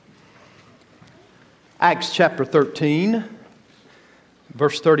Acts chapter 13,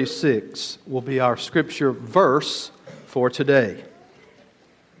 verse 36 will be our scripture verse for today.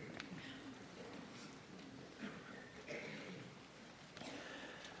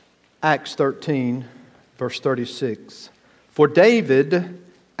 Acts 13, verse 36. For David,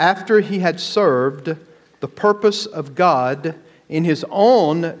 after he had served the purpose of God in his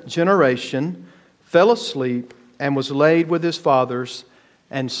own generation, fell asleep and was laid with his fathers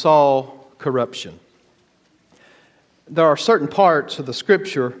and saw corruption. There are certain parts of the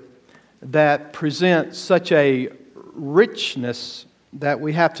Scripture that present such a richness that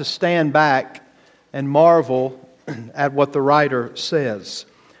we have to stand back and marvel at what the writer says.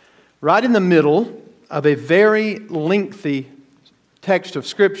 Right in the middle of a very lengthy text of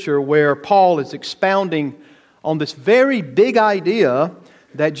Scripture where Paul is expounding on this very big idea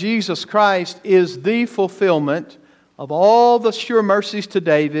that Jesus Christ is the fulfillment of all the sure mercies to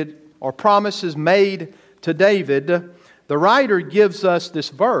David or promises made to David, the writer gives us this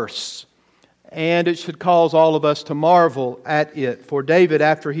verse, and it should cause all of us to marvel at it. For David,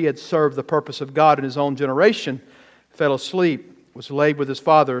 after he had served the purpose of God in his own generation, fell asleep, was laid with his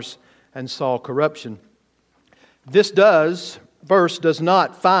fathers, and saw corruption. This verse does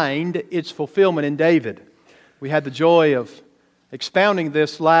not find its fulfillment in David. We had the joy of expounding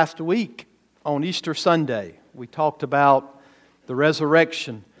this last week on Easter Sunday. We talked about the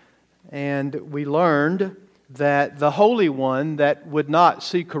resurrection, and we learned that the Holy One that would not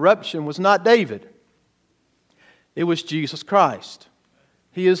see corruption was not David. It was Jesus Christ.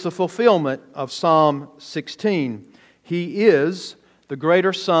 He is the fulfillment of Psalm 16. He is the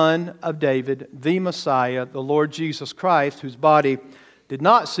greater Son of David, the Messiah, the Lord Jesus Christ, whose body did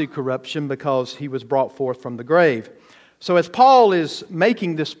not see corruption because he was brought forth from the grave. So as Paul is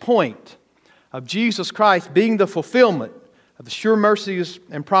making this point of Jesus Christ being the fulfillment of the sure mercies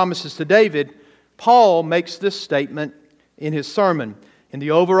and promises to David, Paul makes this statement in his sermon. In the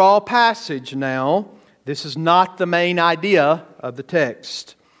overall passage now, this is not the main idea of the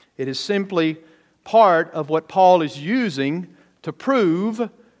text. It is simply part of what Paul is using to prove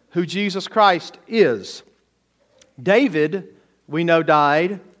who Jesus Christ is. David, we know,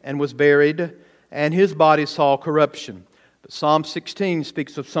 died and was buried, and his body saw corruption. But Psalm 16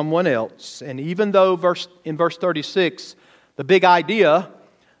 speaks of someone else. And even though in verse 36, the big idea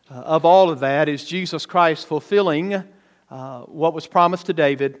of all of that is Jesus Christ fulfilling what was promised to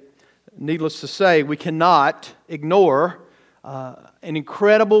David, needless to say, we cannot ignore an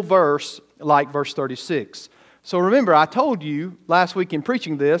incredible verse like verse 36. So remember, I told you last week in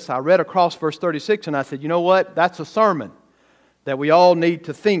preaching this, I read across verse 36 and I said, you know what? That's a sermon that we all need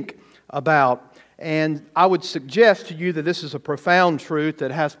to think about. And I would suggest to you that this is a profound truth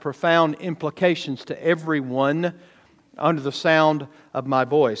that has profound implications to everyone under the sound of my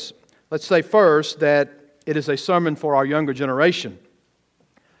voice. Let's say first that it is a sermon for our younger generation.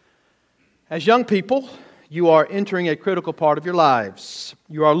 As young people, you are entering a critical part of your lives.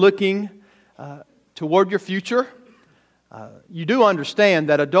 You are looking toward your future. You do understand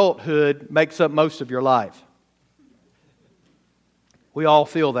that adulthood makes up most of your life. We all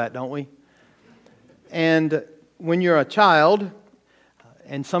feel that, don't we? And when you're a child,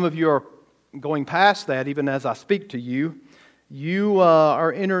 and some of you are going past that even as I speak to you, you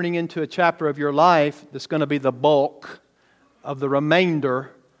are entering into a chapter of your life that's going to be the bulk of the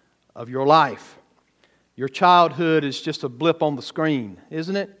remainder of your life. Your childhood is just a blip on the screen,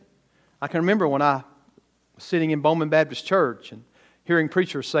 isn't it? I can remember when I was sitting in Bowman Baptist Church and hearing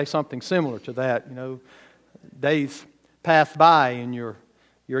preachers say something similar to that. You know, days pass by and you're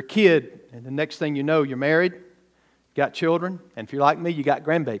a kid, and the next thing you know, you're married, got children, and if you're like me, you got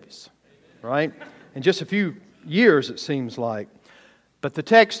grandbabies, right? In just a few years, it seems like. But the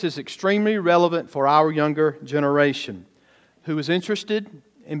text is extremely relevant for our younger generation who is interested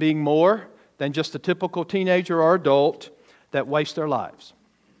in being more than just a typical teenager or adult that wastes their lives.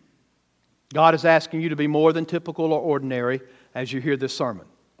 God is asking you to be more than typical or ordinary as you hear this sermon,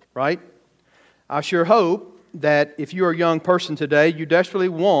 right? I sure hope that if you're a young person today, you desperately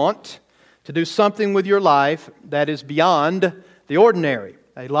want to do something with your life that is beyond the ordinary,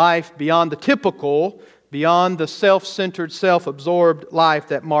 a life beyond the typical, beyond the self-centered, self-absorbed life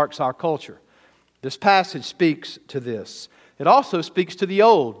that marks our culture. This passage speaks to this. It also speaks to the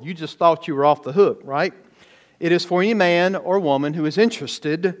old. You just thought you were off the hook, right? It is for any man or woman who is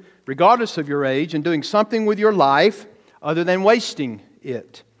interested, regardless of your age, in doing something with your life other than wasting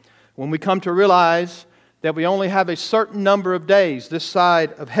it. When we come to realize that we only have a certain number of days this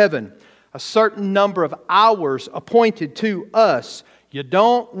side of heaven, a certain number of hours appointed to us, you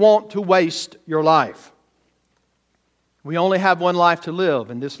don't want to waste your life. We only have one life to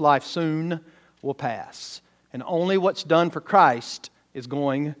live, and this life soon will pass. And only what's done for Christ is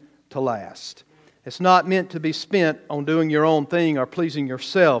going to last. It's not meant to be spent on doing your own thing or pleasing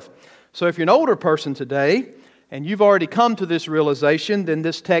yourself. So if you're an older person today, and you've already come to this realization, then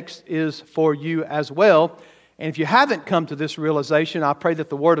this text is for you as well. And if you haven't come to this realization, I pray that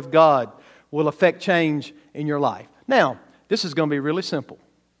the Word of God will affect change in your life. Now, this is going to be really simple.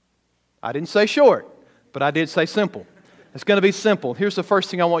 I didn't say short, but I did say simple. It's going to be simple. Here's the first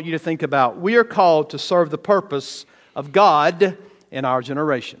thing I want you to think about. We are called to serve the purpose of God in our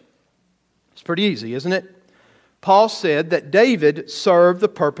generation. It's pretty easy, isn't it? Paul said that David served the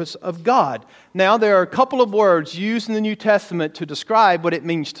purpose of God. Now, there are a couple of words used in the New Testament to describe what it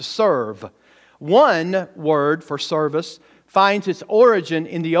means to serve. One word for service finds its origin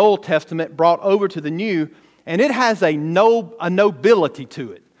in the Old Testament, brought over to the New, and it has a nobility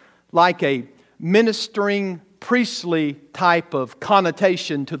to it, like a ministering, priestly type of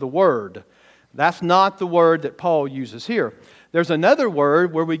connotation to the word. That's not the word that Paul uses here. There's another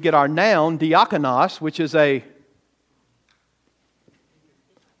word where we get our noun, diakonos, which is a...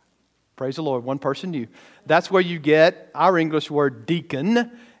 Praise the Lord, one person knew. That's where you get our English word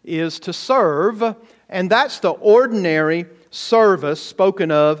deacon, is to serve. And that's the ordinary service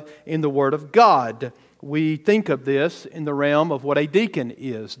spoken of in the Word of God. We think of this in the realm of what a deacon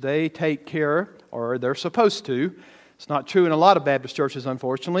is. They take care, or they're supposed to. It's not true in a lot of Baptist churches,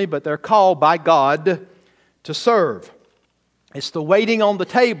 unfortunately, but they're called by God to serve. It's the waiting on the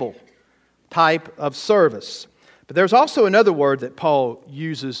table type of service. But there's also another word that Paul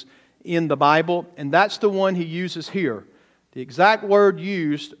uses in the Bible, and that's the one he uses here. The exact word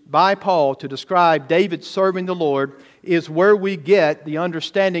used by Paul to describe David serving the Lord is where we get the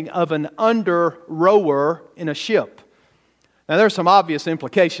understanding of an under-rower in a ship. Now, there's some obvious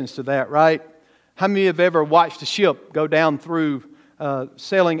implications to that, right? How many have ever watched a ship go down through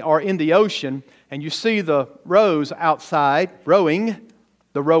sailing or in the ocean, and you see the rows outside rowing,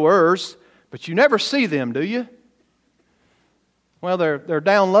 the rowers, but you never see them, do you? Well, they're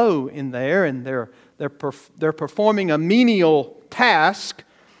down low in there, and they're performing a menial task.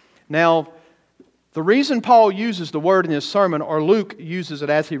 Now, the reason Paul uses the word in his sermon, or Luke uses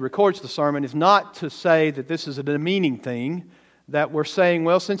it as he records the sermon, is not to say that this is a demeaning thing, that we're saying,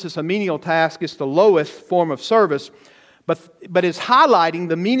 well, since it's a menial task, it's the lowest form of service, but it's highlighting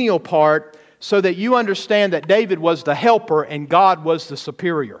the menial part so that you understand that David was the helper and God was the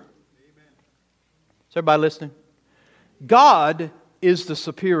superior. Amen. Is everybody listening? God is the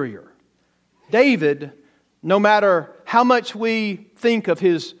superior. David, no matter how much we think of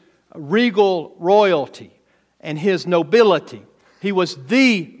his regal royalty and his nobility, he was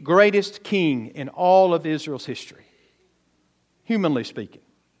the greatest king in all of Israel's history. Humanly speaking,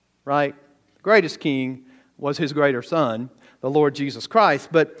 right? The greatest king was his greater son, the Lord Jesus Christ.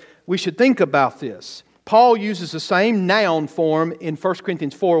 But we should think about this. Paul uses the same noun form in 1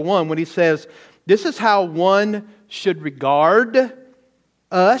 Corinthians 4:1 when he says, this is how one should regard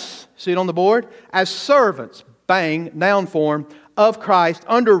us, see it on the board, as servants, bang, noun form, of Christ,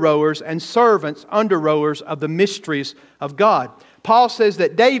 under rowers, and servants, under rowers of the mysteries of God. Paul says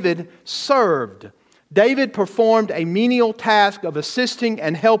that David served. David performed a menial task of assisting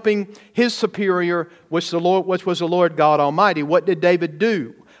and helping his superior, which was the Lord God Almighty. What did David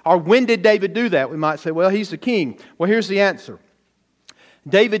do? Or when did David do that? We might say, well, he's the king. Well, here's the answer.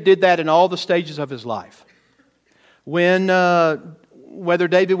 David did that in all the stages of his life. Whether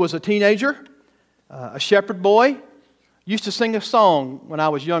David was a teenager, a shepherd boy, used to sing a song when I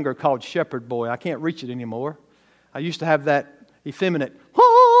was younger called Shepherd Boy. I can't reach it anymore. I used to have that effeminate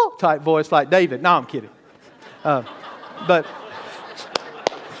type voice like David. No, I'm kidding. But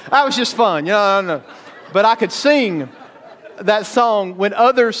that was just fun, you know. But I could sing that song when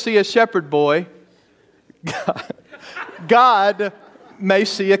others see a shepherd boy. God may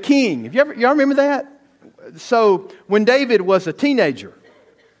see a king. Y'all remember that? So when David was a teenager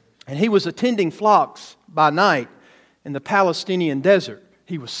and he was attending flocks by night in the Palestinian desert,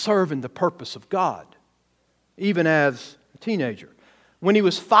 he was serving the purpose of God, even as a teenager. When he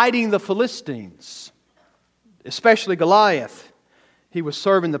was fighting the Philistines, especially Goliath, he was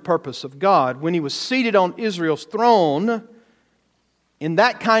serving the purpose of God. When he was seated on Israel's throne, in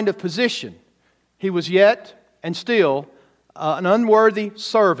that kind of position, he was yet and still an unworthy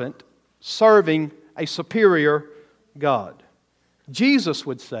servant serving a superior God. Jesus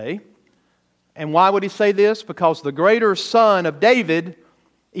would say, and why would he say this? Because the greater son of David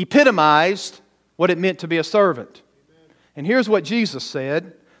epitomized what it meant to be a servant. And here's what Jesus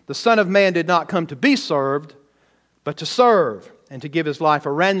said: the Son of Man did not come to be served, but to serve and to give his life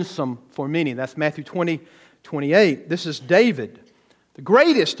a ransom for many. That's Matthew 20:28. This is David the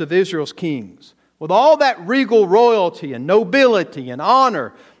greatest of Israel's kings, with all that regal royalty and nobility and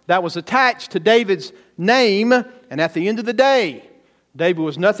honor that was attached to David's name. And at the end of the day, David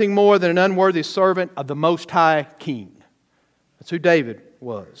was nothing more than an unworthy servant of the Most High King. That's who David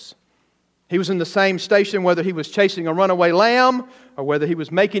was. He was in the same station whether he was chasing a runaway lamb or whether he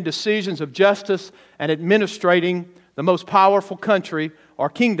was making decisions of justice and administrating the most powerful country or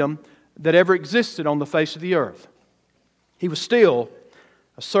kingdom that ever existed on the face of the earth. He was still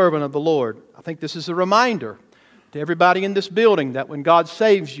a servant of the Lord. I think this is a reminder to everybody in this building that when God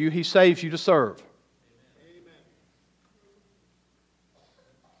saves you, He saves you to serve.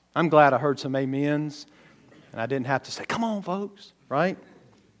 I'm glad I heard some amens and I didn't have to say, come on, folks, right?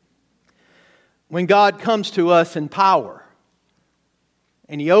 When God comes to us in power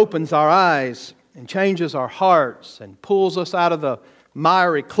and He opens our eyes and changes our hearts and pulls us out of the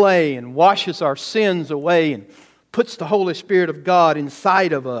miry clay and washes our sins away and puts the Holy Spirit of God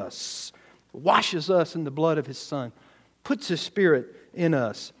inside of us, washes us in the blood of His Son, puts His Spirit in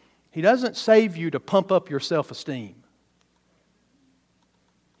us. He doesn't save you to pump up your self-esteem.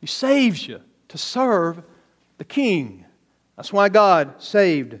 He saves you to serve the King. That's why God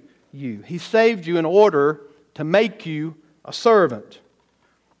saved you. He saved you in order to make you a servant.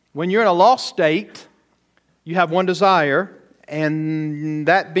 When you're in a lost state, you have one desire, and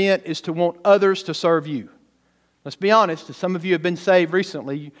that bent is to want others to serve you. Let's be honest, if some of you have been saved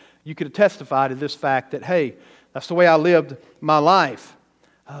recently, you could testify to this fact that, hey, that's the way I lived my life.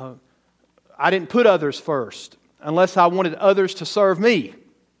 I didn't put others first unless I wanted others to serve me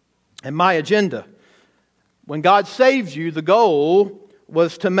and my agenda. When God saved you, the goal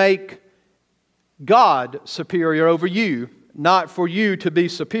was to make God superior over you, not for you to be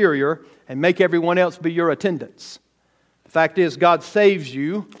superior and make everyone else be your attendants. The fact is, God saves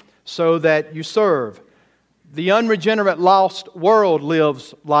you so that you serve. The unregenerate, lost world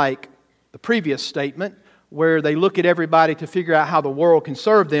lives like the previous statement, where they look at everybody to figure out how the world can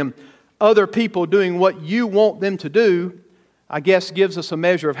serve them. Other people doing what you want them to do, I guess, gives us a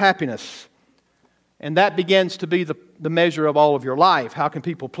measure of happiness. And that begins to be the measure of all of your life. How can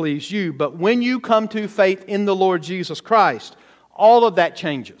people please you? But when you come to faith in the Lord Jesus Christ, all of that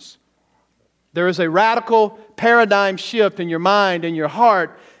changes. There is a radical paradigm shift in your mind and your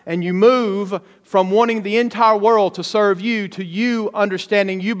heart, and you move from wanting the entire world to serve you to you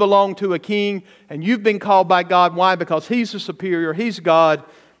understanding you belong to a king and you've been called by God. Why? Because He's the superior, He's God,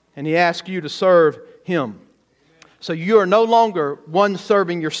 and He asks you to serve Him. So you are no longer one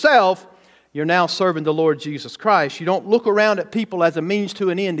serving yourself. You're now serving the Lord Jesus Christ. You don't look around at people as a means to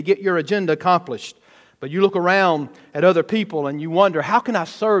an end to get your agenda accomplished. But you look around at other people and you wonder, how can I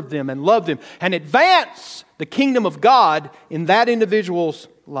serve them and love them and advance the kingdom of God in that individual's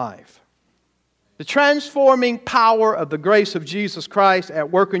life? The transforming power of the grace of Jesus Christ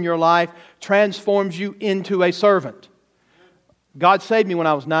at work in your life transforms you into a servant. God saved me when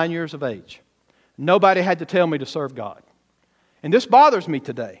I was 9 years of age. Nobody had to tell me to serve God. And this bothers me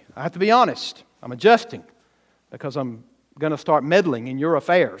today. I have to be honest. I'm adjusting because I'm going to start meddling in your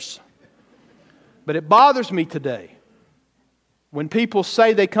affairs. But it bothers me today when people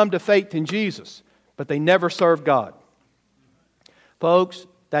say they come to faith in Jesus, but they never serve God. Folks,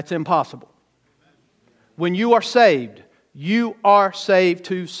 that's impossible. When you are saved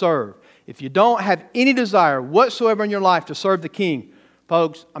to serve. If you don't have any desire whatsoever in your life to serve the King,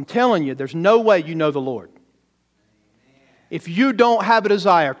 folks, I'm telling you, there's no way you know the Lord. If you don't have a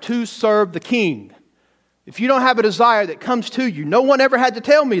desire to serve the King, if you don't have a desire that comes to you, no one ever had to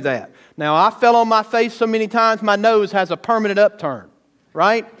tell me that. Now, I fell on my face so many times, my nose has a permanent upturn,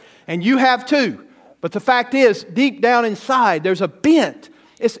 right? And you have too. But the fact is, deep down inside, there's a bent.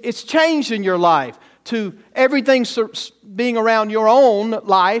 It's changed in your life to everything being around your own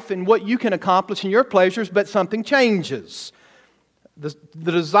life and what you can accomplish in your pleasures, but something changes.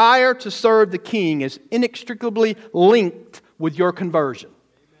 The desire to serve the King is inextricably linked with your conversion.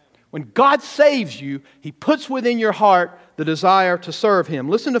 When God saves you, He puts within your heart the desire to serve Him.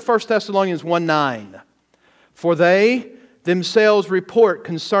 Listen to 1 Thessalonians 1:9. For they themselves report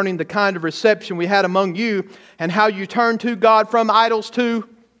concerning the kind of reception we had among you and how you turned to God from idols to...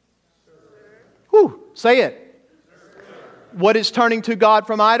 say it. What is turning to God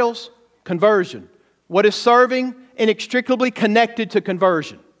from idols? Conversion. What is serving? Inextricably connected to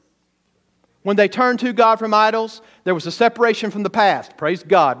conversion. When they turned to God from idols, there was a separation from the past. Praise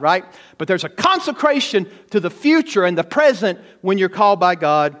God, right? But there's a consecration to the future and the present when you're called by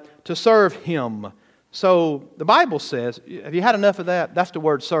God to serve Him. So the Bible says, have you had enough of that? That's the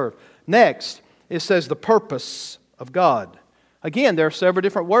word serve. Next, it says the purpose of God. Again, there are several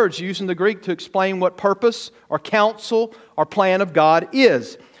different words used in the Greek to explain what purpose or counsel or plan of God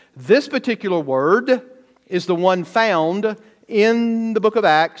is. This particular word is the one found in the book of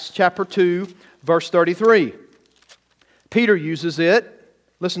Acts, chapter 2, verse 33. Peter uses it.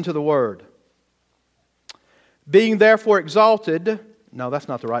 Listen to the word. Being therefore exalted. No, that's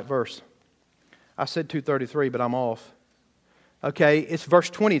not the right verse. I said 2:33, but I'm off. Okay, it's verse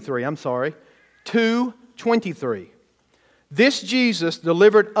 23. I'm sorry. 2:23. This Jesus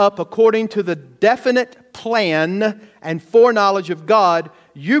delivered up according to the definite plan and foreknowledge of God,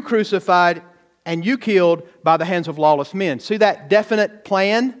 you crucified and you killed by the hands of lawless men. See that definite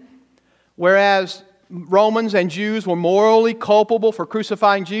plan? Whereas Romans and Jews were morally culpable for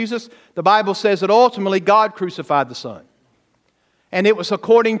crucifying Jesus, the Bible says that ultimately God crucified the Son. And it was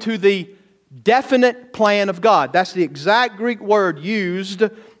according to the definite plan of God. That's the exact Greek word used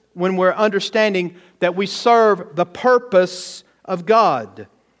when we're understanding that we serve the purpose of God.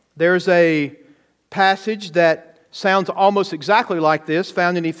 There's a passage that sounds almost exactly like this,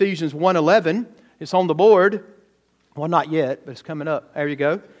 found in Ephesians 1:11. It's on the board. Well, not yet, but it's coming up. There you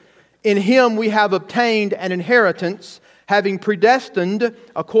go. In Him we have obtained an inheritance, having predestined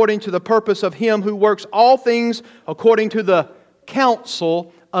according to the purpose of Him who works all things according to the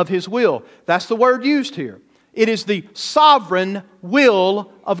counsel of His will. That's the word used here. It is the sovereign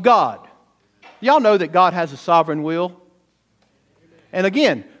will of God. Y'all know that God has a sovereign will? And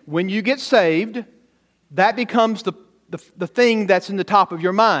again, when you get saved, that becomes the thing that's in the top of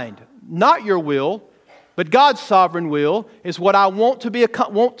your mind. Not your will, but God's sovereign will is what I want to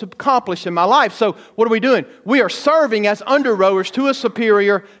accomplish in my life. So what are we doing? We are serving as under-rowers to a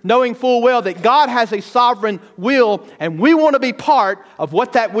superior, knowing full well that God has a sovereign will, and we want to be part of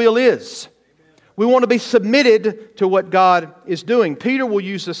what that will is. We want to be submitted to what God is doing. Peter will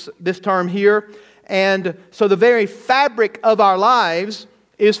use this term here. And so the very fabric of our lives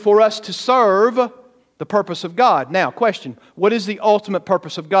is for us to serve the purpose of God. Now, question, what is the ultimate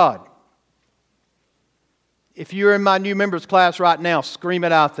purpose of God? If you're in my new members class right now, scream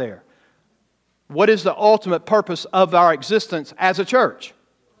it out there. What is the ultimate purpose of our existence as a church?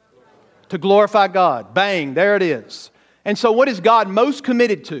 To glorify God. Bang, there it is. And so what is God most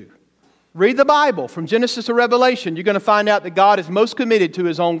committed to? Read the Bible from Genesis to Revelation. You're going to find out that God is most committed to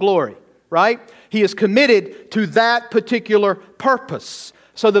His own glory, right? He is committed to that particular purpose.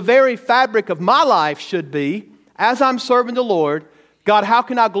 So the very fabric of my life should be, as I'm serving the Lord, God, how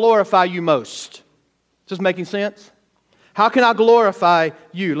can I glorify You most? Is this making sense? How can I glorify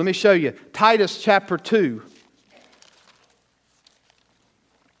You? Let me show you. Titus chapter 2.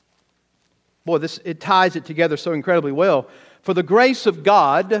 Boy, it ties it together so incredibly well. For the grace of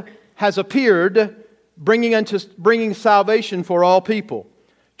God has appeared, bringing salvation for all people,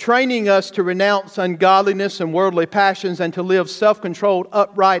 training us to renounce ungodliness and worldly passions and to live self-controlled,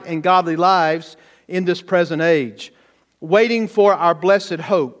 upright, and godly lives in this present age, waiting for our blessed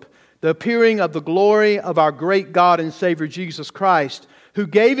hope, the appearing of the glory of our great God and Savior Jesus Christ, who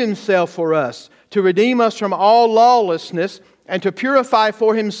gave Himself for us to redeem us from all lawlessness and to purify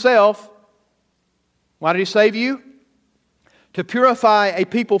for Himself. Why did He save you? To purify a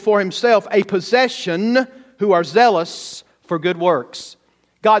people for Himself, a possession who are zealous for good works.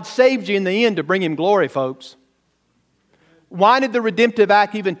 God saved you in the end to bring Him glory, folks. Why did the redemptive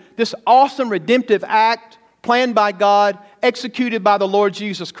act, even this awesome redemptive act planned by God, executed by the Lord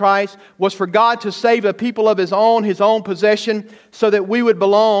Jesus Christ, was for God to save a people of His own possession, so that we would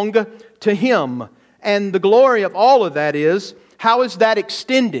belong to Him. And the glory of all of that is, how is that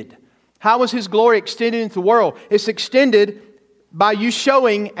extended? How is His glory extended into the world? It's extended by you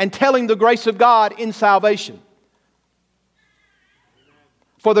showing and telling the grace of God in salvation.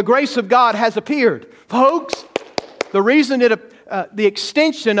 For the grace of God has appeared. Folks, the reason the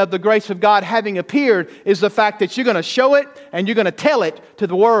extension of the grace of God having appeared is the fact that you're going to show it and you're going to tell it to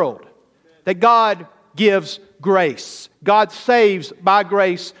the world. That God gives grace. God saves by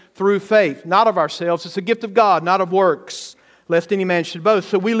grace through faith. Not of ourselves. It's a gift of God, not of works, lest any man should boast.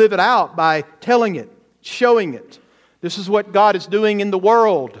 So we live it out by telling it, showing it. This is what God is doing in the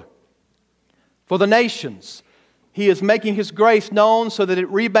world for the nations. He is making His grace known so that it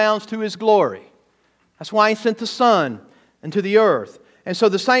rebounds to His glory. That's why He sent the Son into the earth. And so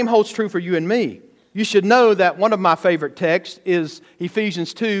the same holds true for you and me. You should know that one of my favorite texts is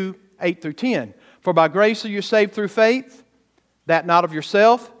Ephesians 2, 8 through 10. For by grace are you saved through faith, that not of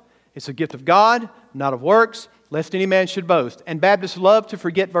yourself. It's a gift of God, not of works, lest any man should boast. And Baptists love to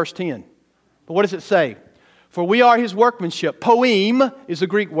forget verse 10. But what does it say? For we are His workmanship. Poem is a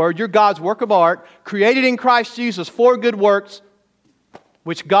Greek word. You're God's work of art, created in Christ Jesus for good works,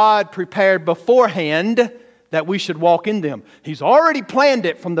 which God prepared beforehand that we should walk in them. He's already planned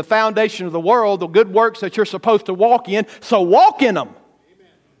it from the foundation of the world, the good works that you're supposed to walk in, so walk in them.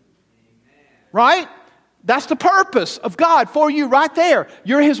 Amen. Right? That's the purpose of God for you right there.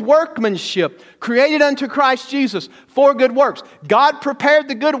 You're His workmanship, created unto Christ Jesus for good works. God prepared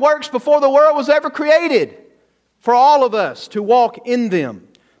the good works before the world was ever created for all of us to walk in them.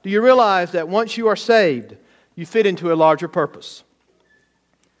 Do you realize that once you are saved, you fit into a larger purpose?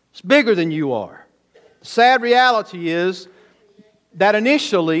 It's bigger than you are. The sad reality is that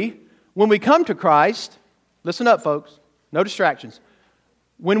initially, when we come to Christ, listen up folks, no distractions.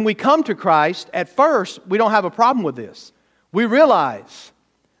 When we come to Christ, at first, we don't have a problem with this. We realize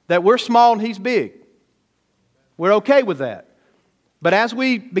that we're small and He's big. We're okay with that. But as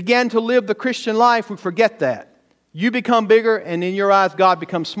we begin to live the Christian life, we forget that. You become bigger, and in your eyes, God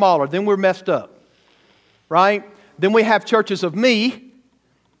becomes smaller. Then we're messed up. Right? Then we have churches of me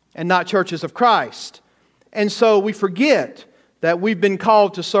and not churches of Christ. And so we forget that we've been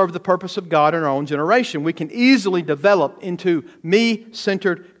called to serve the purpose of God in our own generation. We can easily develop into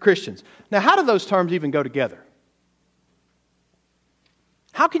me-centered Christians. Now, how do those terms even go together?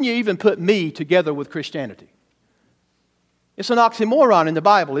 How can you even put me together with Christianity? It's an oxymoron in the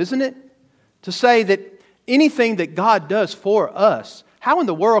Bible, isn't it? To say that anything that God does for us, how in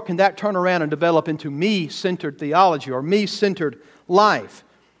the world can that turn around and develop into me-centered theology or me-centered life?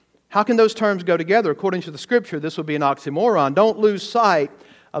 How can those terms go together? According to the Scripture, this would be an oxymoron. Don't lose sight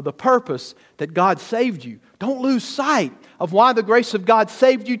of the purpose that God saved you. Don't lose sight of why the grace of God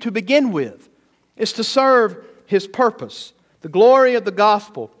saved you to begin with. It's to serve His purpose. The glory of the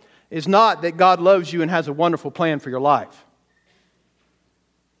gospel is not that God loves you and has a wonderful plan for your life.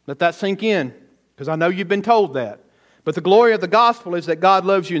 Let that sink in, because I know you've been told that. But the glory of the gospel is that God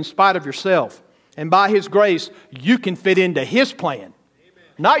loves you in spite of yourself. And by His grace, you can fit into His plan.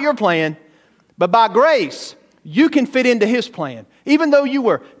 Not your plan, but by grace, you can fit into His plan. Even though you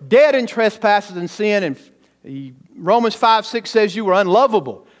were dead in trespasses and sin, and Romans 5:6 says you were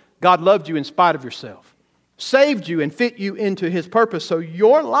unlovable, God loved you in spite of yourself. Saved you and fit you into His purpose so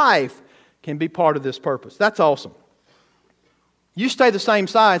your life can be part of this purpose. That's awesome. You stay the same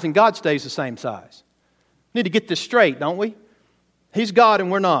size and God stays the same size. Need to get this straight, don't we? He's God and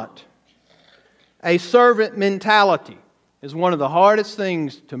we're not. A servant mentality is one of the hardest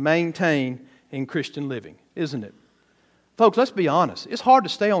things to maintain in Christian living, isn't it? Folks, let's be honest. It's hard to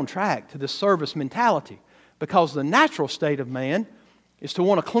stay on track to this service mentality because the natural state of man is to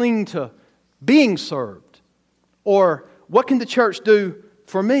want to cling to being served. Or, what can the church do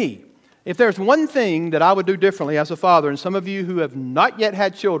for me? If there's one thing that I would do differently as a father, and some of you who have not yet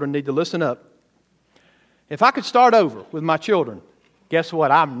had children need to listen up. If I could start over with my children, guess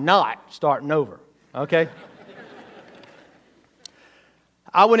what? I'm not starting over, okay?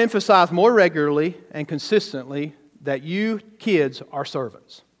 I would emphasize more regularly and consistently that you kids are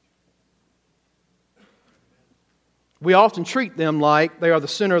servants. We often treat them like they are the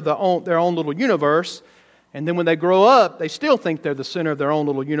center of their own little universe, and then when they grow up, they still think they're the center of their own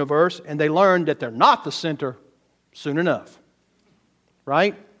little universe, and they learn that they're not the center soon enough.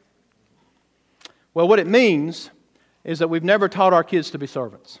 Right? Well, what it means is that we've never taught our kids to be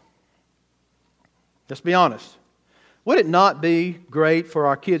servants. Let's be honest. Would it not be great for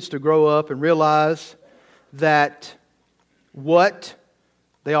our kids to grow up and realize that what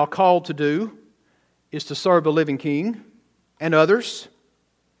they are called to do is to serve the living King and others?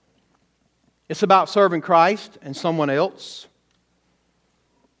 It's about serving Christ and someone else.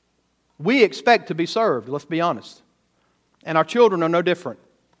 We expect to be served, let's be honest. And our children are no different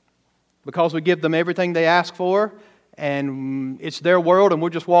because we give them everything they ask for and it's their world and we're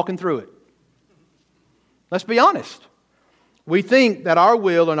just walking through it. Let's be honest. We think that our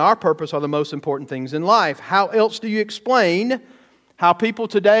will and our purpose are the most important things in life. How else do you explain how people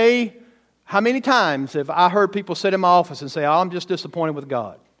today, how many times have I heard people sit in my office and say, oh, I'm just disappointed with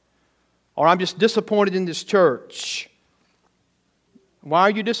God. Or I'm just disappointed in this church. Why are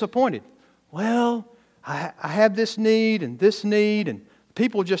you disappointed? Well, I have this need, and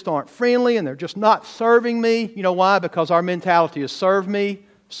people just aren't friendly, and they're just not serving me. You know why? Because our mentality is serve me,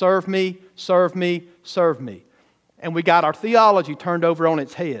 serve me, serve me, serve me. And we got our theology turned over on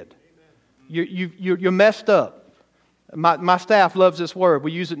its head. You're messed up. My staff loves this word.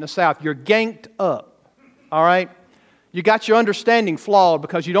 We use it in the South. You're ganked up. All right? You got your understanding flawed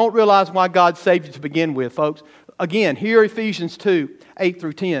because you don't realize why God saved you to begin with, folks. Again, here Ephesians 2, 8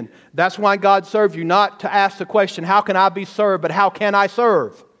 through 10. That's why God served you, not to ask the question, how can I be served, but how can I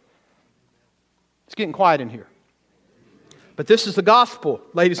serve? It's getting quiet in here. But this is the gospel,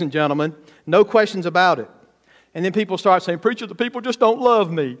 ladies and gentlemen. No questions about it. And then people start saying, preacher, the people just don't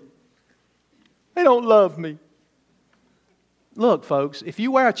love me. They don't love me. Look, folks, if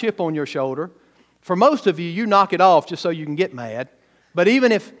you wear a chip on your shoulder, for most of you, you knock it off just so you can get mad. But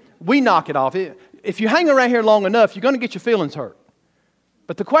even if we knock it off, if you hang around here long enough, you're going to get your feelings hurt.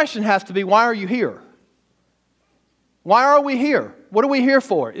 But the question has to be, why are you here? Why are we here? What are we here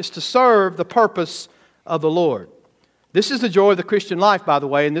for? It's to serve the purpose of the Lord. This is the joy of the Christian life, by the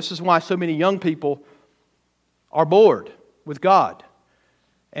way, and this is why so many young people are bored with God.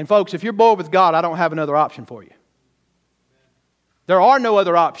 And folks, if you're bored with God, I don't have another option for you. There are no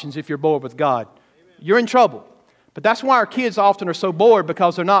other options if you're bored with God. You're in trouble. But that's why our kids often are so bored,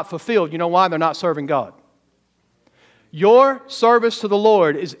 because they're not fulfilled. You know why? They're not serving God. Your service to the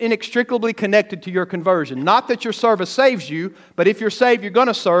Lord is inextricably connected to your conversion. Not that your service saves you, but if you're saved, you're going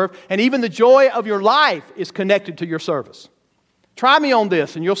to serve. And even the joy of your life is connected to your service. Try me on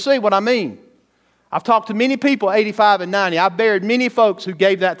this and you'll see what I mean. I've talked to many people, 85 and 90. I've buried many folks who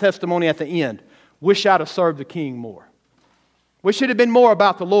gave that testimony at the end. Wish I'd have served the King more. Wish it had been more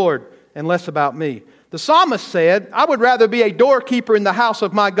about the Lord and less about me. The psalmist said, I would rather be a doorkeeper in the house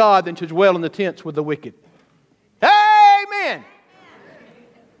of my God than to dwell in the tents with the wicked. Amen.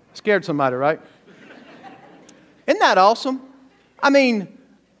 Scared somebody, right? Isn't that awesome? I mean,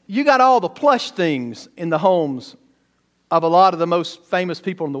 you got all the plush things in the homes of a lot of the most famous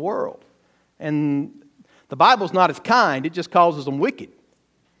people in the world. And the Bible's not as kind. It just calls them wicked.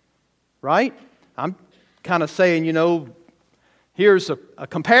 Right? I'm kind of saying, here's a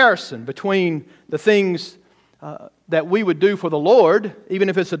comparison between the things that we would do for the Lord, even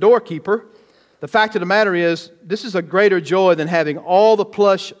if it's a doorkeeper. The fact of the matter is, this is a greater joy than having all the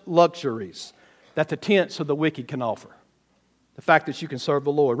plush luxuries that the tents of the wicked can offer. The fact that you can serve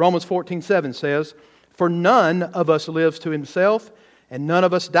the Lord. Romans 14:7 says, for none of us lives to himself, and none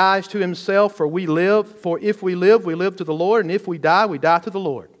of us dies to himself, for if we live, we live to the Lord, and if we die to the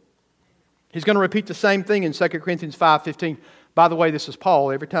Lord. He's going to repeat the same thing in 2 Corinthians 5:15. By the way, this is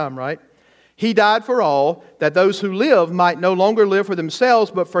Paul every time, right? He died for all, that those who live might no longer live for themselves,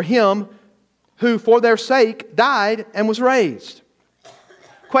 but for him who for their sake died and was raised.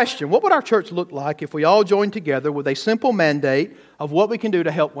 Question, what would our church look like if we all joined together with a simple mandate of what we can do to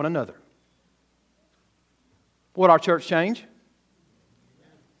help one another? Would our church change?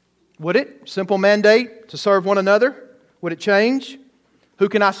 Would it? Simple mandate to serve one another? Would it change? Who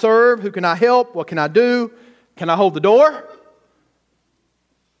can I serve? Who can I help? What can I do? Can I hold the door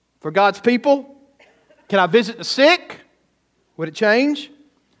for God's people? Can I visit the sick? Would it change?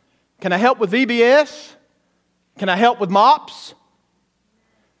 Can I help with VBS? Can I help with MOPS?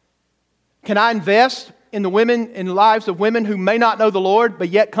 Can I invest in the lives of women who may not know the Lord but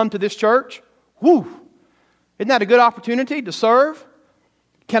yet come to this church? Whew! Isn't that a good opportunity to serve?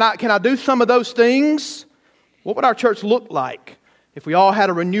 Can I do some of those things? What would our church look like if we all had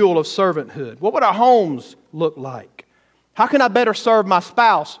a renewal of servanthood? What would our homes look like? How can I better serve my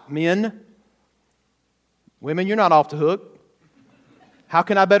spouse? Men, women, you're not off the hook. How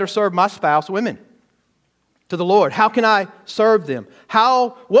can I better serve my spouse, women, to the Lord? How can I serve them?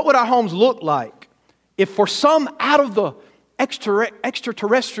 What would our homes look like if for some out of the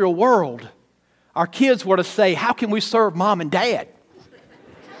extraterrestrial world, our kids were to say, how can we serve mom and dad?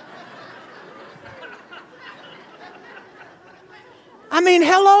 I mean,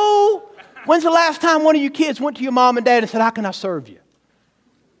 hello? When's the last time one of you kids went to your mom and dad and said, how can I serve you?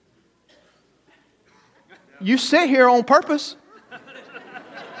 You sit here on purpose.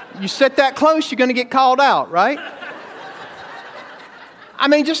 You sit that close, you're going to get called out, right? I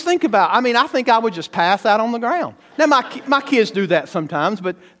mean, just think about it. I think I would just pass out on the ground. Now, my kids do that sometimes,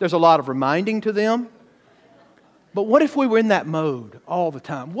 but there's a lot of reminding to them. But what if we were in that mode all the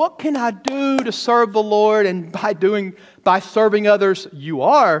time? What can I do to serve the Lord? And by serving others, you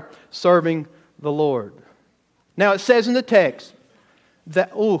are serving the Lord. Now, it says in the text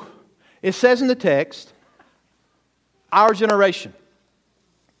our generation.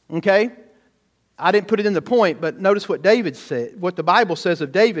 Okay? I didn't put it in the point, but notice what David said, what the Bible says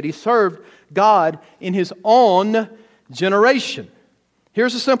of David. He served God in his own generation.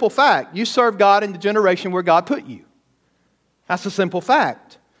 Here's a simple fact. You serve God in the generation where God put you. That's a simple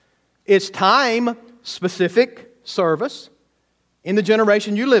fact. It's time-specific service in the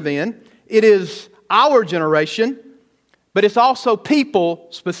generation you live in. It is our generation, but it's also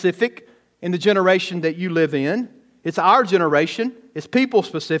people-specific in the generation that you live in. It's our generation. It's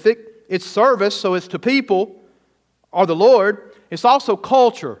people-specific. It's service, so it's to people or the Lord. It's also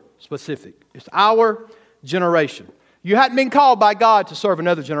culture-specific. It's our generation. You hadn't been called by God to serve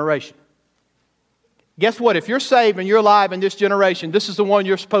another generation. Guess what? If you're saved and you're alive in this generation, this is the one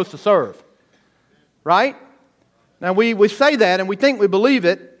you're supposed to serve. Right? Now, we say that and we think we believe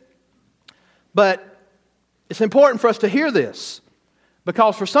it, But it's important for us to hear this,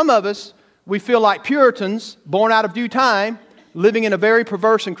 because for some of us, we feel like Puritans, born out of due time, living in a very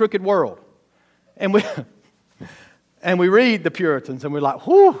perverse and crooked world. And we read the Puritans, and we're like,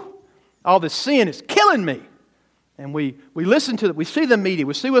 whew, all this sin is killing me. And we listen to it, we see the media,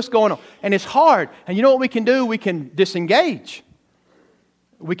 we see what's going on, and it's hard. And you know what we can do? We can disengage.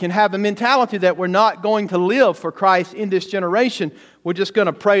 We can have a mentality that we're not going to live for Christ in this generation. We're just going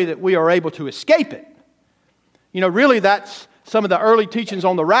to pray that we are able to escape it. You know, really that's some of the early teachings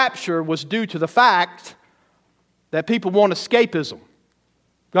on the rapture was due to the fact that people want escapism.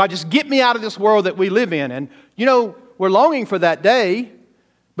 God, just get me out of this world that we live in. And, you know, we're longing for that day,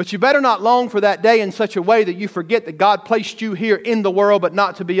 but you better not long for that day in such a way that you forget that God placed you here in the world, but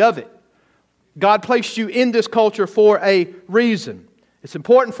not to be of it. God placed you in this culture for a reason. It's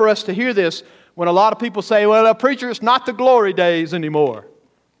important for us to hear this when a lot of people say, well, preacher, it's not the glory days anymore.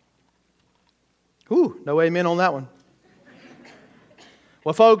 Ooh, no amen on that one.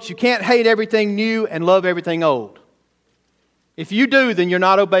 Well, folks, you can't hate everything new and love everything old. If you do, then you're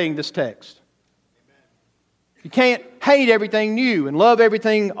not obeying this text. You can't hate everything new and love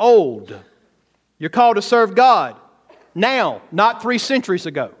everything old. You're called to serve God now, not 3 centuries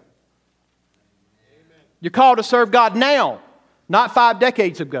ago. You're called to serve God now, not 5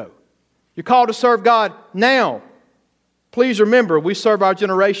 decades ago. You're called to serve God now. Please remember, we serve our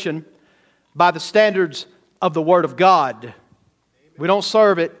generation by the standards of the Word of God. We don't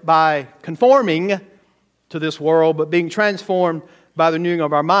serve it by conforming to this world, but being transformed by the renewing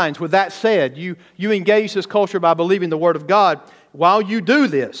of our minds. With that said, you engage this culture by believing the Word of God. While you do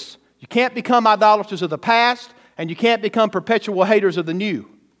this, you can't become idolaters of the past, and you can't become perpetual haters of the new.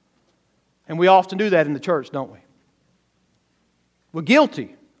 And we often do that in the church, don't we? We're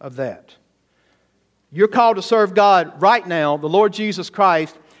guilty of that. You're called to serve God right now, the Lord Jesus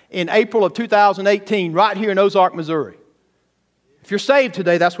Christ, in April of 2018, right here in Ozark, Missouri. If you're saved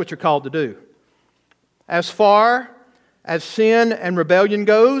today, that's what you're called to do. As far as sin and rebellion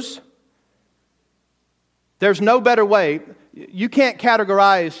goes, there's no better way. You can't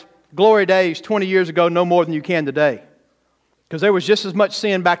categorize glory days 20 years ago no more than you can today. Because there was just as much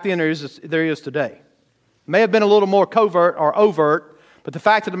sin back then as there is today. It may have been a little more covert or overt, but the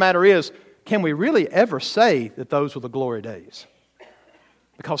fact of the matter is, can we really ever say that those were the glory days?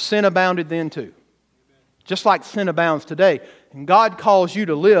 Because sin abounded then too. Just like sin abounds today. And God calls you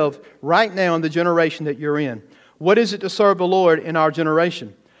to live right now in the generation that you're in. What is it to serve the Lord in our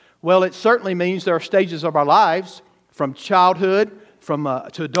generation? Well, it certainly means there are stages of our lives, from childhood,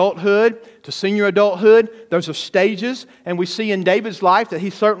 to adulthood, to senior adulthood. Those are stages, and we see in David's life that he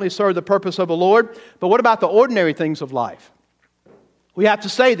certainly served the purpose of the Lord. But what about the ordinary things of life? We have to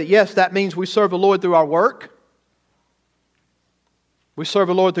say that, yes, that means we serve the Lord through our work. We serve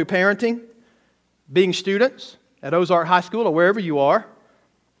the Lord through parenting, being students at Ozark High School or wherever you are,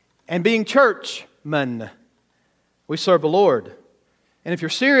 and being churchmen. We serve the Lord. And if you're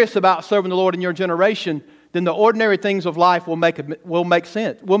serious about serving the Lord in your generation, then the ordinary things of life will make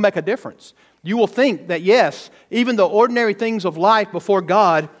sense, will make a difference. You will think that, yes, even the ordinary things of life before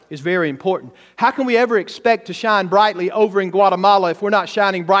God is very important. How can we ever expect to shine brightly over in Guatemala if we're not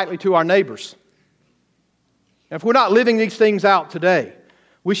shining brightly to our neighbors? If we're not living these things out today,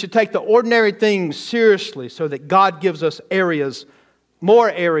 we should take the ordinary things seriously so that God gives us more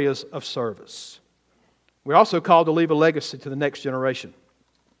areas of service. We're also called to leave a legacy to the next generation.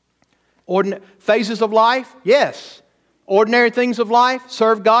 Phases of life? Yes. Ordinary things of life?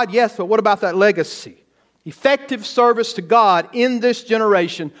 Serve God? Yes. But what about that legacy? Effective service to God in this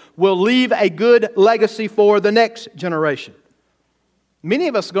generation will leave a good legacy for the next generation. Many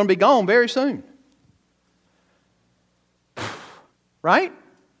of us are going to be gone very soon. Right?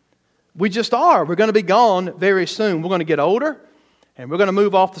 We just are. We're going to be gone very soon. We're going to get older, and we're going to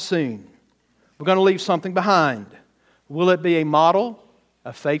move off the scene. We're going to leave something behind. Will it be a model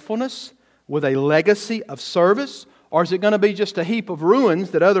of faithfulness with a legacy of service? Or is it going to be just a heap of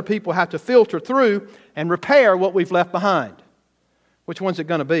ruins that other people have to filter through and repair what we've left behind? Which one's it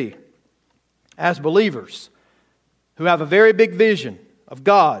going to be? As believers who have a very big vision of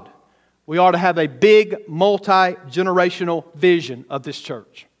God, we ought to have a big multi-generational vision of this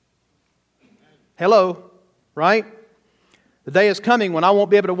church. Hello, right? The day is coming when I won't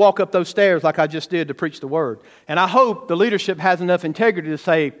be able to walk up those stairs like I just did to preach the Word. And I hope the leadership has enough integrity to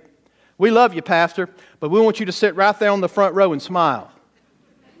say, we love you, Pastor, but we want you to sit right there on the front row and smile.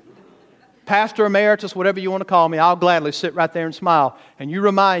 Pastor Emeritus, whatever you want to call me, I'll gladly sit right there and smile. And you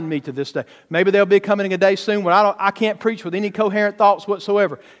remind me to this day. Maybe there'll be coming a day soon when I can't preach with any coherent thoughts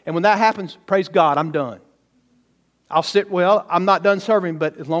whatsoever. And when that happens, praise God, I'm done. I'm not done serving,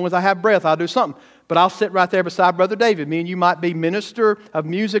 but as long as I have breath, I'll do something. But I'll sit right there beside Brother David. Me and you might be minister of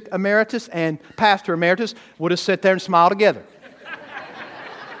music emeritus and pastor emeritus. We'll just sit there and smile together.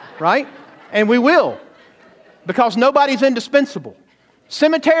 Right? And we will. Because nobody's indispensable.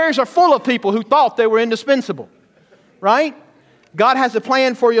 Cemeteries are full of people who thought they were indispensable. Right? God has a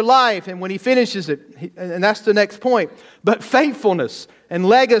plan for your life, and when He finishes it, and that's the next point. But faithfulness and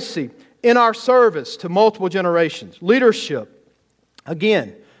legacy in our service to multiple generations. Leadership.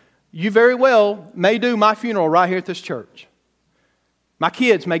 Again, you very well may do my funeral right here at this church. My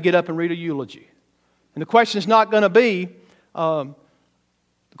kids may get up and read a eulogy. And the question is not going to be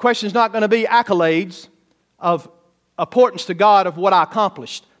accolades of importance to God of what I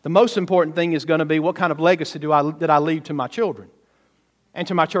accomplished. The most important thing is going to be what kind of legacy did I leave to my children and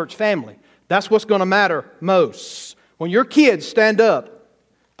to my church family. That's what's going to matter most. When your kids stand up,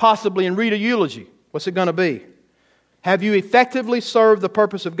 possibly and read a eulogy, what's it going to be? Have you effectively served the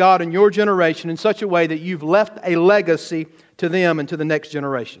purpose of God in your generation in such a way that you've left a legacy to them and to the next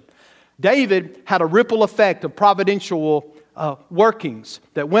generation? David had a ripple effect of providential workings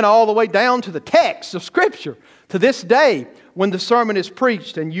that went all the way down to the text of Scripture. To this day, when the sermon is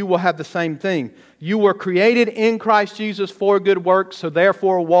preached, and you will have the same thing. You were created in Christ Jesus for good works, so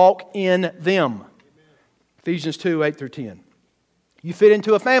therefore walk in them. Amen. Ephesians 2, 8 through 10. You fit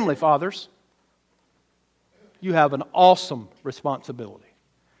into a family, fathers. You have an awesome responsibility.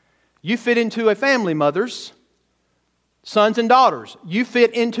 You fit into a family, mothers, sons and daughters. You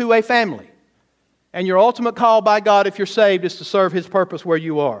fit into a family. And your ultimate call by God, if you're saved, is to serve His purpose where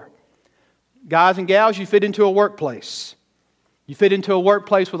you are. Guys and gals, you fit into a workplace. You fit into a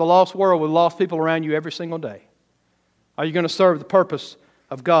workplace with a lost world, with lost people around you every single day. Are you going to serve the purpose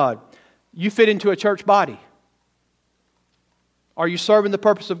of God? You fit into a church body. Are you serving the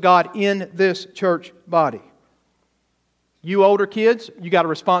purpose of God in this church body? You older kids, you got a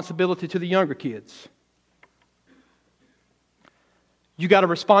responsibility to the younger kids. You got a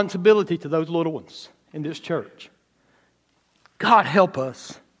responsibility to those little ones in this church. God help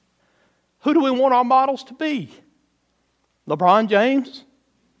us. Who do we want our models to be? LeBron James?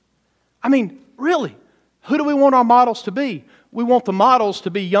 I mean, really, who do we want our models to be? We want the models to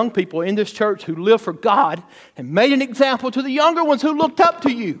be young people in this church who live for God and made an example to the younger ones who looked up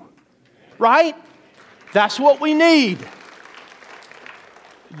to you. Right? That's what we need.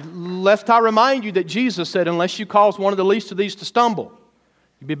 Lest I remind you that Jesus said, unless you cause one of the least of these to stumble,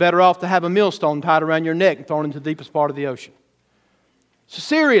 you'd be better off to have a millstone tied around your neck and thrown into the deepest part of the ocean. It's a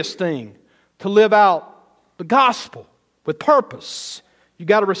serious thing to live out the gospel with purpose. You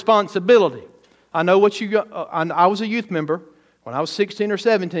got a responsibility. I know what I was a youth member when I was 16 or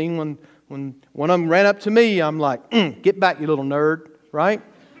 17. When one of them ran up to me, I'm like, get back, you little nerd, right?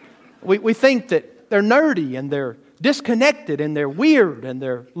 We think that they're nerdy and they're disconnected and they're weird and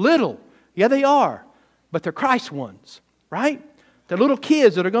they're little. Yeah, they are. But they're Christ ones, right? They're little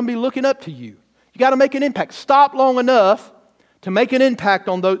kids that are going to be looking up to you. You got to make an impact. Stop long enough to make an impact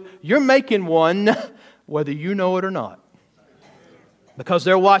on those. You're making one whether you know it or not. Because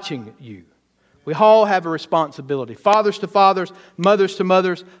they're watching you. We all have a responsibility. Fathers to fathers, mothers to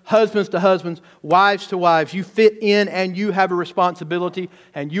mothers, husbands to husbands, wives to wives. You fit in and you have a responsibility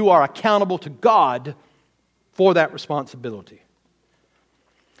and you are accountable to God for that responsibility.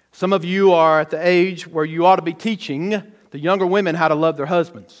 Some of you are at the age where you ought to be teaching the younger women how to love their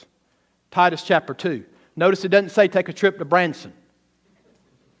husbands. Titus chapter 2. Notice it doesn't say take a trip to Branson.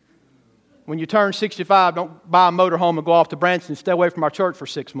 When you turn 65, don't buy a motorhome and go off to Branson and stay away from our church for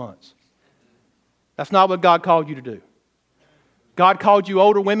 6 months. That's not what God called you to do. God called you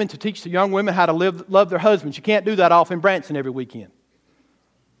older women to teach the young women how to love their husbands. You can't do that off in Branson every weekend.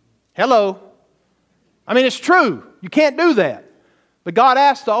 Hello. I mean, it's true. You can't do that. But God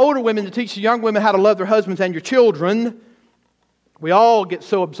asked the older women to teach the young women how to love their husbands and your children. We all get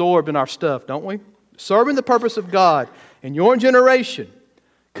so absorbed in our stuff, don't we? Serving the purpose of God in your generation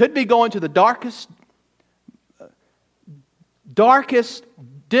could be going to the darkest,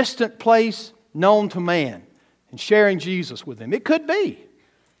 distant place known to man and sharing Jesus with them. It could be.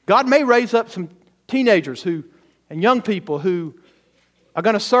 God may raise up some teenagers and young people who are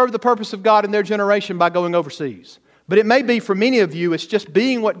going to serve the purpose of God in their generation by going overseas. But it may be for many of you, it's just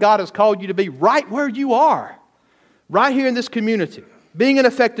being what God has called you to be right where you are. Right here in this community. Being an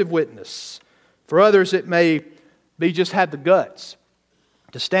effective witness. For others, it may be just have the guts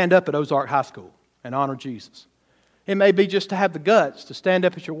to stand up at Ozark High School and honor Jesus. It may be just to have the guts to stand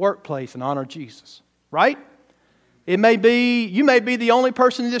up at your workplace and honor Jesus. Right? You may be the only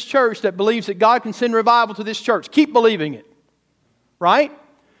person in this church that believes that God can send revival to this church. Keep believing it. Right?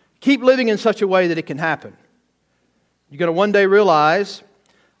 Keep living in such a way that it can happen. You're going to one day realize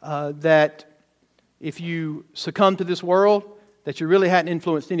that if you succumb to this world, that you really hadn't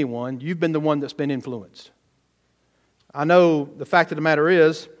influenced anyone. You've been the one that's been influenced. I know the fact of the matter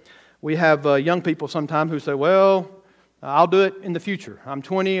is, we have young people sometimes who say, well, I'll do it in the future. I'm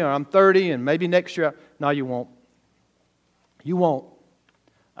 20 or I'm 30 and maybe next year. No, you won't. You won't.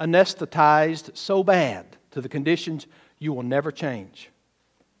 Anesthetized so bad to the conditions, you will never change.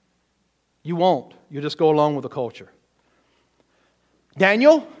 You won't. You'll just go along with the culture.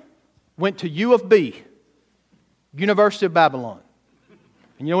 Daniel went to U of B, University of Babylon.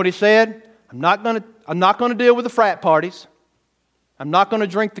 And you know what he said? I'm not going to deal with the frat parties. I'm not going to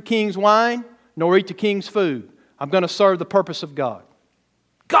drink the king's wine, nor eat the king's food. I'm going to serve the purpose of God.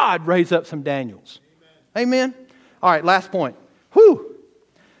 God raised up some Daniels. Amen. All right, last point. Whew.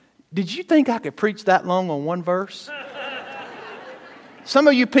 Did you think I could preach that long on one verse? Some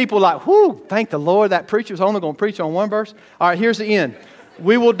of you people are like, whew, thank the Lord, that preacher was only going to preach on one verse. All right, here's the end.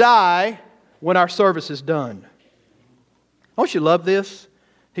 We will die when our service is done. Don't you love this?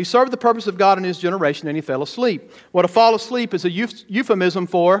 He served the purpose of God in his generation and he fell asleep. Well, to fall asleep is a euphemism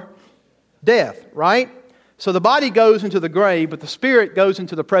for death, right? So the body goes into the grave, but the spirit goes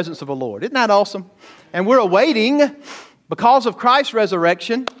into the presence of the Lord. Isn't that awesome? And we're awaiting, because of Christ's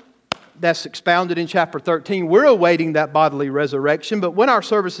resurrection, that's expounded in chapter 13, we're awaiting that bodily resurrection, but when our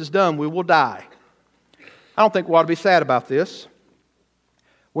service is done, we will die. I don't think we ought to be sad about this.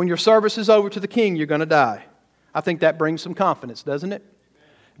 When your service is over to the King, you're going to die. I think that brings some confidence, doesn't it?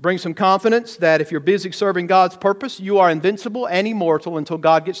 It brings some confidence that if you're busy serving God's purpose, you are invincible and immortal until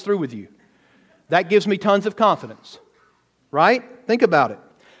God gets through with you. That gives me tons of confidence, right? Think about it.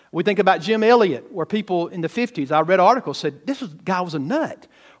 We think about Jim Elliot, where people in the 50s, I read articles, said, this guy was a nut.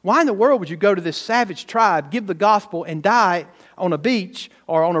 Why in the world would you go to this savage tribe, give the gospel, and die on a beach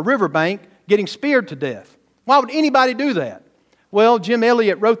or on a riverbank getting speared to death? Why would anybody do that? Well, Jim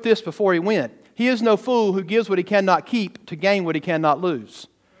Elliot wrote this before he went. He is no fool who gives what he cannot keep to gain what he cannot lose.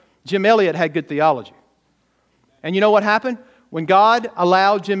 Jim Elliot had good theology. And you know what happened? When God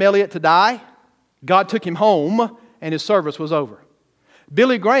allowed Jim Elliot to die, God took him home and his service was over.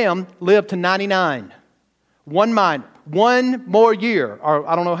 Billy Graham lived to 99. One more year, or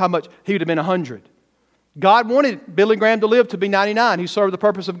I don't know how much, he would have been 100. God wanted Billy Graham to live to be 99. He served the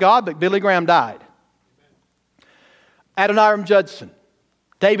purpose of God, but Billy Graham died. Adoniram Judson,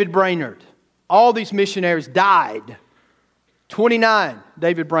 David Brainerd, all these missionaries died. 29,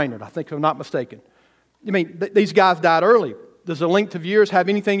 David Brainerd, I think if I'm not mistaken. I mean, these guys died early. Does the length of years have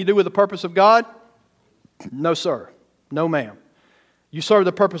anything to do with the purpose of God? No, sir. No, ma'am. You serve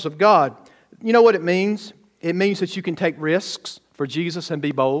the purpose of God. You know what it means? It means that you can take risks for Jesus and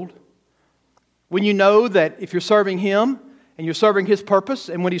be bold. When you know that if you're serving Him and you're serving His purpose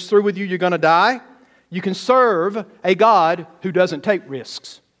and when He's through with you, you're going to die, you can serve a God who doesn't take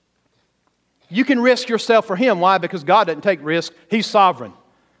risks. You can risk yourself for Him. Why? Because God doesn't take risks. He's sovereign.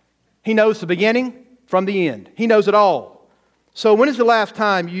 He knows the beginning from the end. He knows it all. So when is the last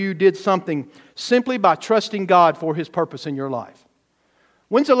time you did something simply by trusting God for His purpose in your life?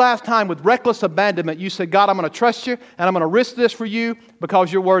 When's the last time with reckless abandonment you said, God, I'm going to trust you and I'm going to risk this for you because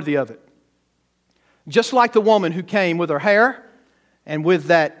you're worthy of it? Just like the woman who came with her hair and with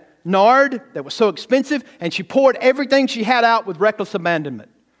that nard that was so expensive and she poured everything she had out with reckless abandonment.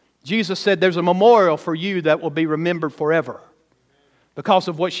 Jesus said there's a memorial for you that will be remembered forever because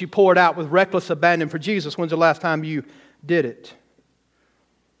of what she poured out with reckless abandon for Jesus. When's the last time you did it?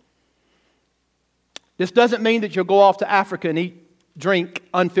 This doesn't mean that you'll go off to Africa and drink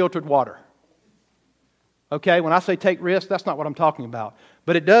unfiltered water. Okay, when I say take risks, that's not what I'm talking about.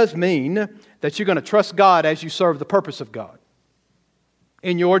 But it does mean that you're going to trust God as you serve the purpose of God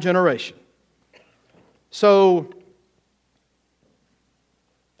in your generation. So,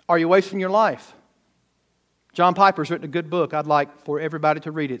 are you wasting your life? John Piper's written a good book. I'd like for everybody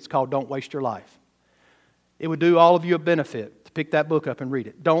to read it. It's called Don't Waste Your Life. It would do all of you a benefit to pick that book up and read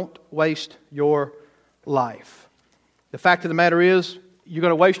it. Don't waste your life. The fact of the matter is, you're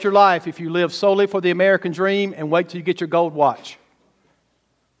going to waste your life if you live solely for the American dream and wait till you get your gold watch.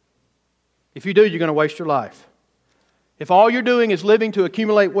 If you do, you're going to waste your life. If all you're doing is living to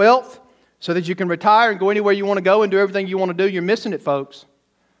accumulate wealth so that you can retire and go anywhere you want to go and do everything you want to do, you're missing it, folks.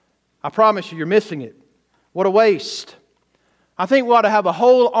 I promise you, you're missing it. What a waste. I think we ought to have a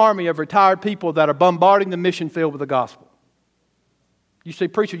whole army of retired people that are bombarding the mission field with the gospel. You say,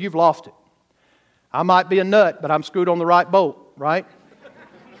 preacher, you've lost it. I might be a nut, but I'm screwed on the right boat, right?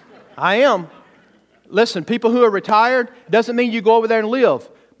 I am. Listen, people who are retired, doesn't mean you go over there and live.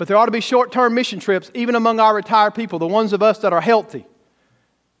 But there ought to be short-term mission trips, even among our retired people, the ones of us that are healthy.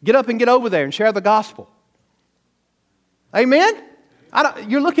 Get up and get over there and share the gospel. Amen?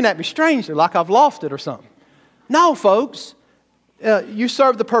 You're looking at me strangely like I've lost it or something. No, folks. You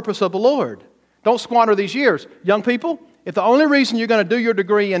serve the purpose of the Lord. Don't squander these years. Young people, if the only reason you're going to do your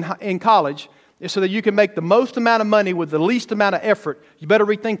degree in college is so that you can make the most amount of money with the least amount of effort, you better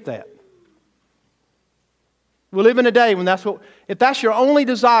rethink that. We live in a day when if that's your only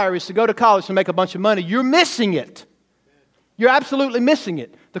desire is to go to college to make a bunch of money, you're missing it. You're absolutely missing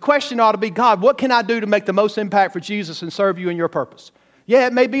it. The question ought to be, God, what can I do to make the most impact for Jesus and serve you in your purpose? Yeah,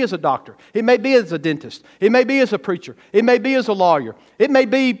 it may be as a doctor. It may be as a dentist. It may be as a preacher. It may be as a lawyer. It may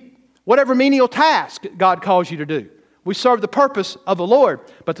be whatever menial task God calls you to do. We serve the purpose of the Lord.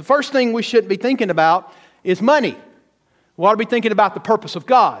 But the first thing we should be thinking about is money. We ought to be thinking about the purpose of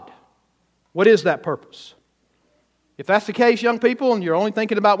God. What is that purpose? If that's the case, young people, and you're only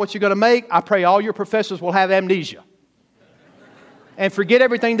thinking about what you're going to make, I pray all your professors will have amnesia and forget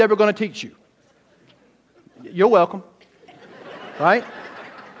everything they were going to teach you. You're welcome. Right?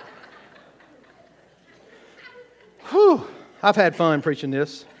 Whew. I've had fun preaching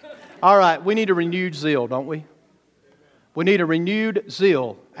this. All right, we need a renewed zeal, don't we? We need a renewed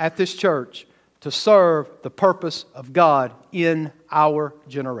zeal at this church to serve the purpose of God in our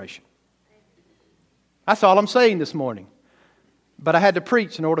generation. That's all I'm saying this morning. But I had to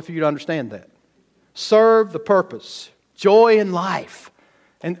preach in order for you to understand that. Serve the purpose. Joy in life.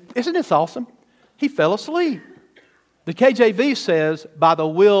 And isn't this awesome? He fell asleep. The KJV says, by the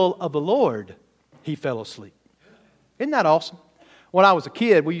will of the Lord, he fell asleep. Isn't that awesome? When I was a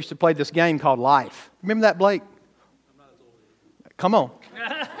kid, we used to play this game called Life. Remember that, Blake? Come on.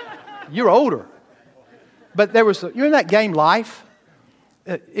 You're older. But you're in that game Life.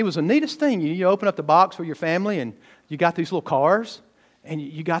 It was the neatest thing. You open up the box for your family and you got these little cars and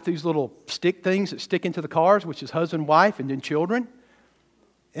you got these little stick things that stick into the cars, which is husband, wife, and then children.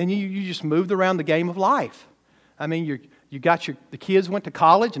 And you just moved around the game of life. I mean, the kids went to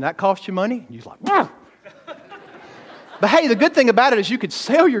college and that cost you money. And you're like, "Bah!" But hey, the good thing about it is you could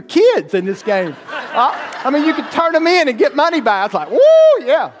sell your kids in this game. I mean, you could turn them in and get money back. I was like, woo,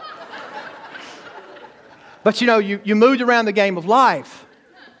 yeah. But you moved around the game of life.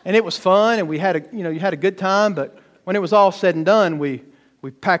 And it was fun, and you had a good time. But when it was all said and done, we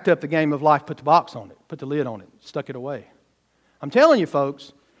packed up the game of life, put the box on it, put the lid on it, stuck it away. I'm telling you,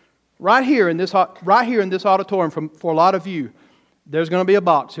 folks, right here in this auditorium, for a lot of you, there's going to be a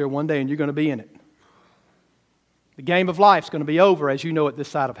box here one day, and you're going to be in it. The game of life is going to be over as you know it this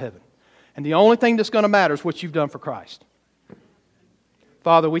side of heaven. And the only thing that's going to matter is what you've done for Christ.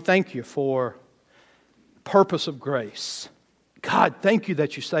 Father, we thank you for the purpose of grace. God, thank you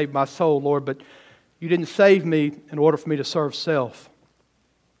that you saved my soul, Lord, but you didn't save me in order for me to serve self,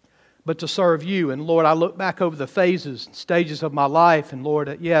 but to serve you. And Lord, I look back over the phases and stages of my life, and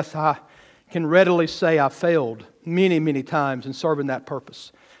Lord, yes, I can readily say I failed many, many times in serving that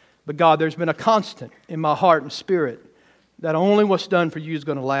purpose. But God, there's been a constant in my heart and spirit that only what's done for you is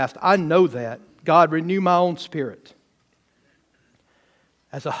going to last. I know that. God, renew my own spirit.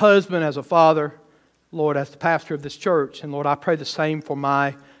 As a husband, as a father, Lord, as the pastor of this church, and Lord, I pray the same for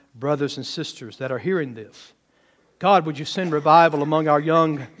my brothers and sisters that are hearing this. God, would you send revival among our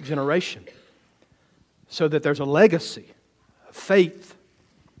young generation so that there's a legacy of faith,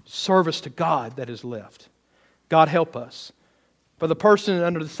 service to God that is left. God, help us. For the person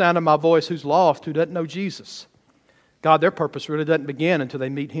under the sound of my voice who's lost, who doesn't know Jesus, God, their purpose really doesn't begin until they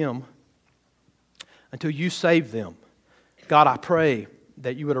meet Him, until you save them. God, I pray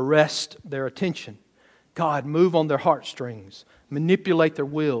that you would arrest their attention. God, move on their heartstrings, manipulate their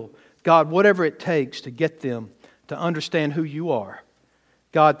will. God, whatever it takes to get them to understand who you are.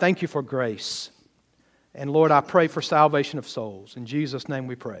 God, thank you for grace. And Lord, I pray for salvation of souls. In Jesus' name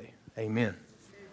we pray. Amen.